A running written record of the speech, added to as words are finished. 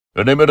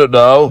Any minute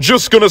now.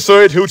 Just gonna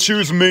say it, he'll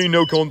choose me,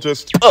 no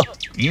contest.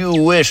 You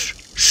wish.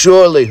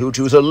 Surely he'll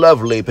choose a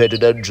lovely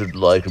painted engine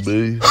like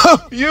me.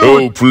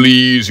 Oh,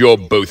 please, you're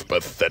both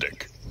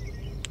pathetic.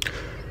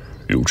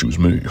 He'll choose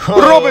me.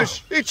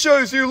 Rubbish! He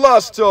chose you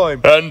last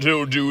time. And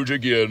he'll do it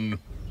again.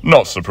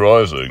 Not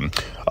surprising.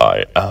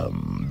 I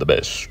am the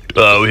best.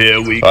 Oh, here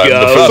we I'm go.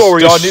 the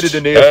Sorry, I fastest, needed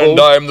an earful. And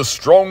I'm the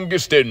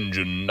strongest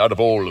engine out of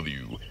all of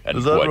you. And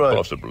Is that quite right?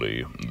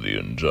 possibly the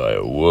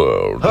entire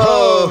world.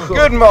 Oh,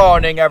 good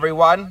morning,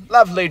 everyone.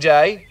 Lovely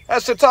day.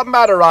 Has the top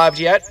mat arrived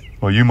yet?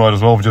 Well, you might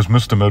as well have just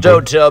missed him, Edward.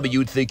 Don't tell me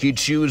you'd think he'd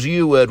choose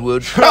you,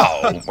 Edward.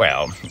 Oh,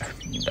 well,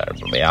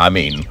 I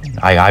mean,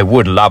 I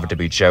would love to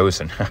be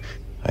chosen.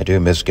 I do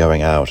miss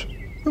going out.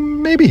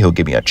 Maybe he'll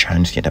give me a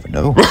chance, you never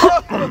know.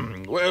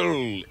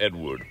 Well,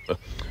 Edward,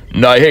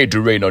 I hate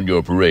to rain on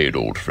your parade,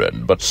 old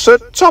friend, but Sir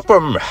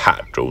Topham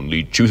Hatt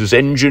only chooses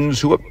engines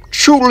who are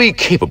truly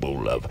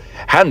capable of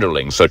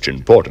handling such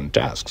important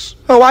tasks.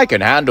 Oh, I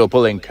can handle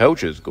pulling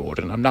coaches,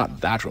 Gordon. I'm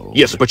not that old.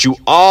 Yes, but you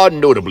are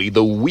notably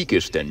the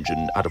weakest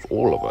engine out of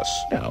all of us.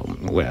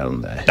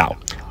 Now,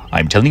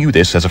 I'm telling you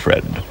this as a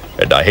friend,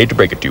 and I hate to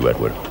break it to you,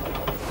 Edward,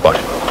 but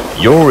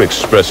your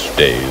express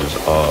days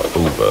are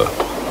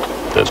over.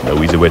 There's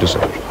no easy way to say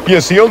it.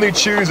 Yes, he only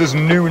chooses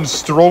new and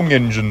strong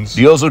engines.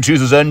 He also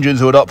chooses engines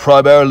who are not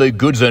primarily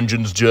goods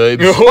engines,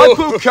 James. I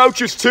pull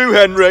coaches too,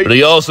 Henry. But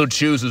he also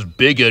chooses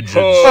big engines.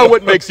 Oh,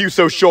 what makes you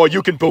so sure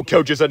you can pull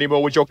coaches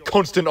anymore with your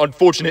constant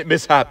unfortunate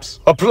mishaps?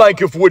 A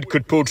plank of wood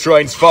could pull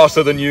trains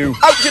faster than you.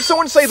 Oh, did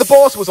someone say the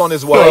boss was on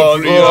his way?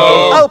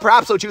 Oh,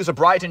 perhaps he'll choose a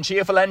bright and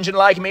cheerful engine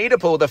like me to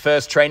pull the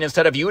first train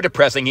instead of you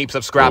depressing heaps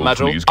of scrap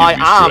metal. Please give me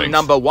I am strength.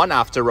 number one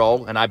after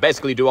all, and I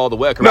basically do all the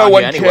work No around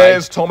one here anyway.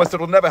 cares, Thomas.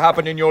 It'll never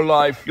happen in your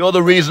life. You're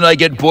the reason I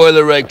get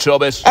boiler egg,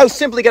 Thomas. Oh,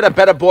 simply get a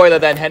better boiler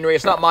then, Henry.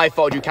 It's not my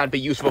fault you can't be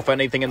useful for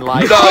anything in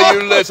life. Now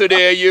you listen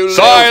here, you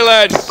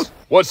Silence!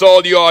 What's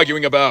all the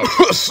arguing about?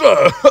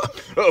 Sir,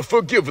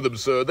 forgive them,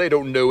 sir. They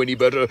don't know any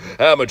better.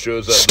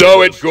 Amateurs.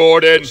 Stow it,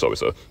 Gordon. Sorry,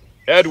 sir.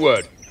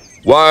 Edward,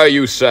 why are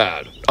you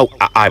sad? Oh,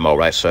 I'm all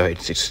right, sir.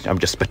 I'm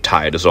just a bit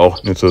tired is all.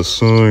 It's a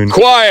sign.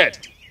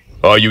 Quiet!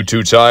 Are you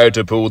too tired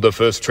to pull the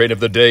first train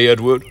of the day,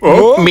 Edward?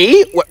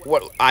 Me?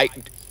 What,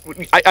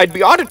 I'd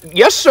be honored.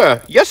 Yes,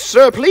 sir. Yes,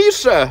 sir. Please,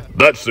 sir.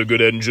 That's a good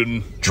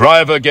engine.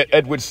 Driver, get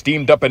Edward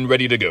steamed up and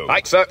ready to go.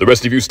 Right, sir. The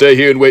rest of you stay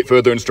here and wait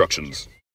further instructions.